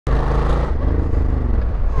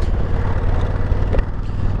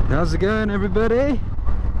How's it going, everybody?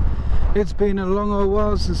 It's been a long old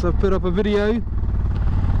while since I've put up a video,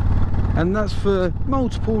 and that's for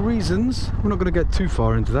multiple reasons. We're not going to get too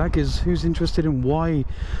far into that, because who's interested in why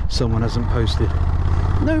someone hasn't posted?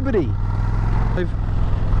 Nobody. I've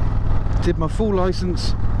did my full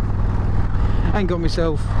license and got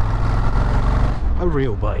myself a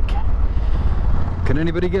real bike. Can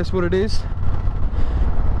anybody guess what it is?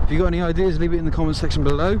 If you got any ideas, leave it in the comment section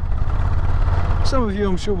below. Some of you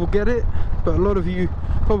I'm sure will get it, but a lot of you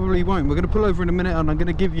probably won't. We're going to pull over in a minute and I'm going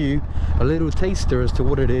to give you a little taster as to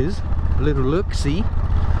what it is, a little look-see.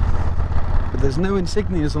 But there's no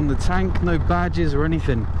insignias on the tank, no badges or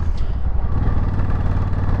anything,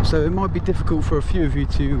 so it might be difficult for a few of you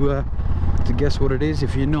to guess what it is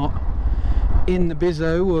if you're not in the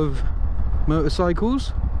bizzo of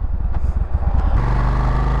motorcycles.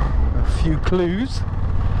 A few clues: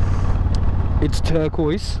 it's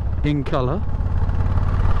turquoise in colour,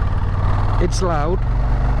 it's loud,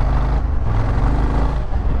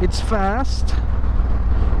 it's fast,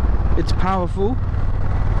 it's powerful.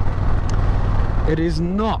 It is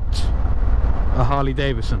not a Harley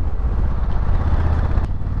Davidson.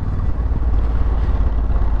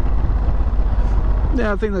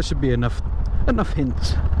 Yeah, I think that should be enough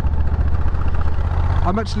hints.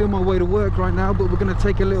 I'm actually on my way to work right now, but we're going to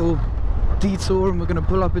take a little detour and we're going to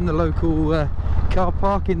pull up in the local car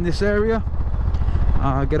park in this area.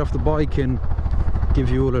 Get off the bike and give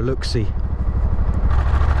you all a look-see.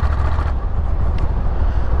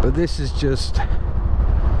 But this is just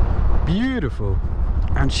beautiful,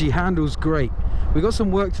 and she handles great. We've got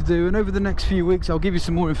some work to do, and over the next few weeks I'll give you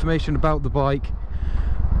some more information about the bike,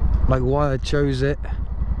 like why I chose it,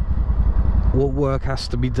 what work has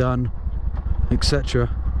to be done, etc.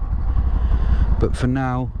 But for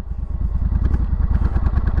now,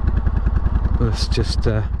 let's just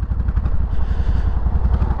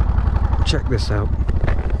check this out.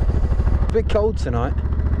 A bit cold tonight,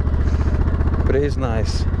 but it is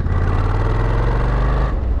nice.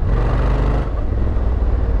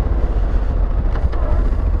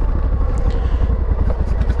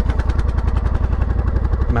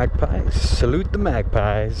 Magpies, salute the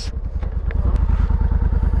magpies.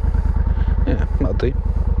 Yeah, that'll do.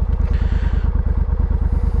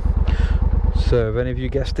 So, have any of you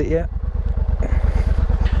guessed it yet?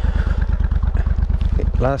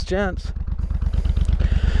 Last chance.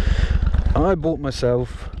 I bought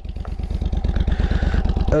myself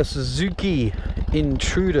a Suzuki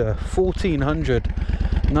Intruder 1400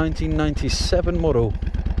 1997 model,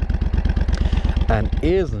 and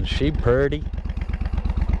isn't she pretty?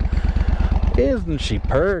 Isn't she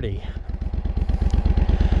pretty?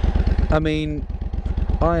 I mean,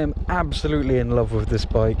 I am absolutely in love with this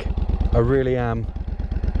bike. I really am.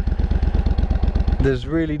 There's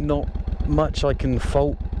really not much I can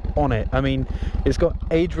fault on it. I mean, it's got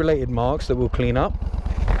age-related marks that we'll clean up.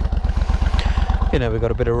 You know, we've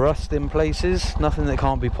got a bit of rust in places, nothing that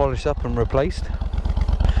can't be polished up and replaced.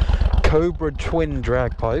 Cobra twin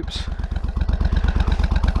drag pipes,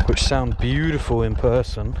 which sound beautiful in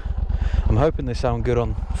person. I'm hoping they sound good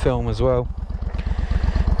on film as well.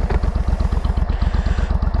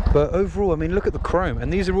 But overall, I mean, look at the chrome,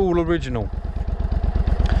 and these are all original.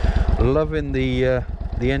 Loving the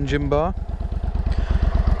engine bar,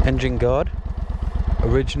 engine guard,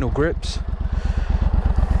 original grips,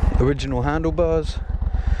 original handlebars.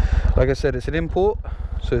 Like I said, it's an import,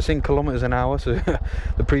 so it's in kilometers an hour, so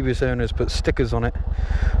the previous owners put stickers on it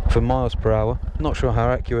for miles per hour. Not sure how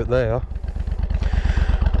accurate they are.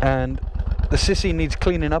 And the sissy needs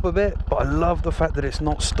cleaning up a bit, but I love the fact that it's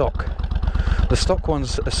not stock. The stock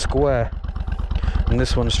one's a square and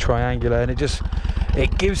this one's triangular, and it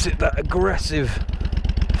gives it that aggressive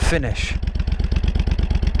finish.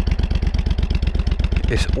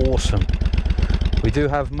 It's awesome. We do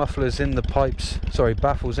have mufflers in the pipes, sorry,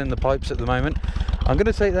 baffles in the pipes at the moment. I'm going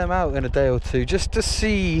to take them out in a day or two just to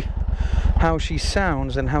see how she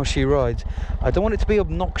sounds and how she rides. I don't want it to be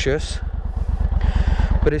obnoxious,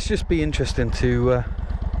 but it's just be interesting to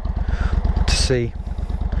see.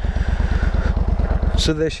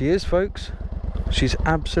 So there she is, folks. She's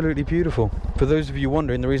absolutely beautiful. For those of you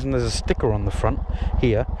wondering, the reason there's a sticker on the front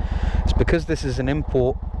here is because this is an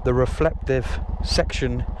import. The reflective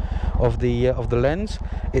section of the lens,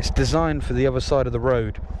 it's designed for the other side of the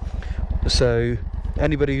road. So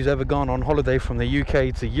anybody who's ever gone on holiday from the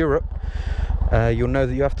UK to Europe, you'll know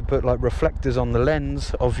that you have to put like reflectors on the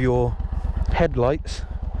lens of your headlights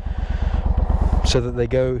so that they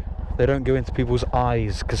don't go into people's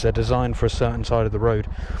eyes, because they're designed for a certain side of the road.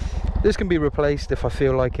 This can be replaced if I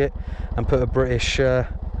feel like it, and put a British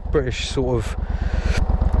sort of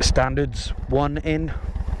standards one in.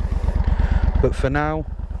 But for now,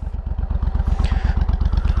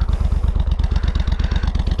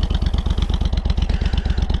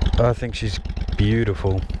 I think she's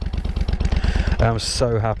beautiful. I'm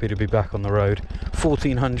so happy to be back on the road.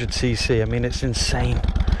 1400cc, I mean, it's insane.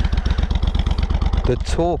 The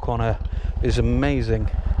torque on her is amazing.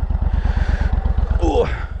 Ooh.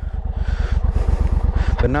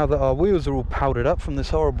 But now that our wheels are all powdered up from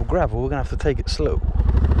this horrible gravel, we're gonna have to take it slow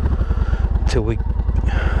till we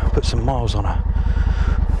put some miles on her.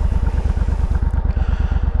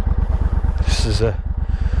 This is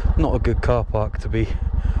not a good car park to be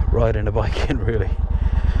riding a bike in, really.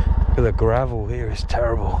 The gravel here is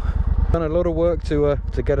terrible. Done a lot of work to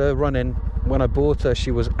get her running. When I bought her,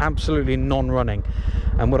 she was absolutely non-running,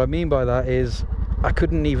 and what I mean by that is I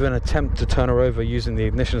couldn't even attempt to turn her over using the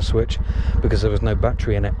ignition switch because there was no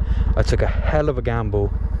battery in it. I took a hell of a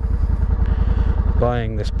gamble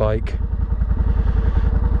buying this bike,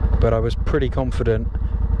 but I was pretty confident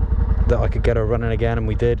that I could get her running again, and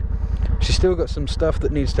we did. She's still got some stuff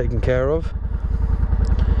that needs taken care of,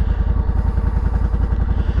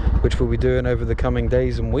 which we'll be doing over the coming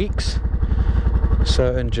days and weeks.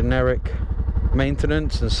 Certain generic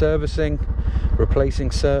maintenance and servicing,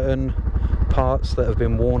 replacing certain parts that have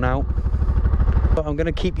been worn out. But I'm going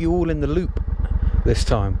to keep you all in the loop this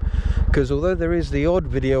time, because although there is the odd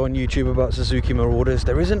video on YouTube about Suzuki Marauders,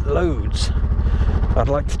 there isn't loads. I'd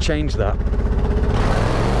like to change that.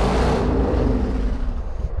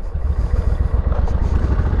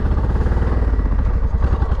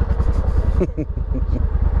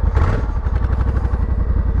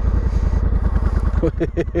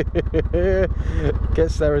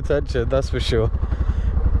 Gets their attention, that's for sure.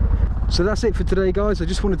 So that's it for today, guys. I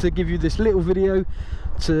just wanted to give you this little video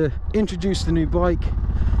to introduce the new bike,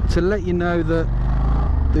 to let you know that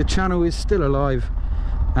the channel is still alive,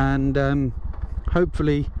 and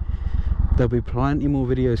hopefully there'll be plenty more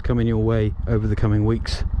videos coming your way over the coming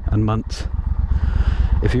weeks and months.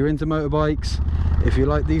 If you're into motorbikes, if you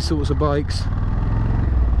like these sorts of bikes,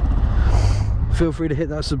 feel free to hit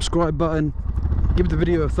that subscribe button, give the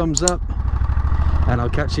video a thumbs up, and I'll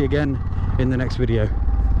catch you again in the next video.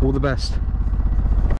 All the best.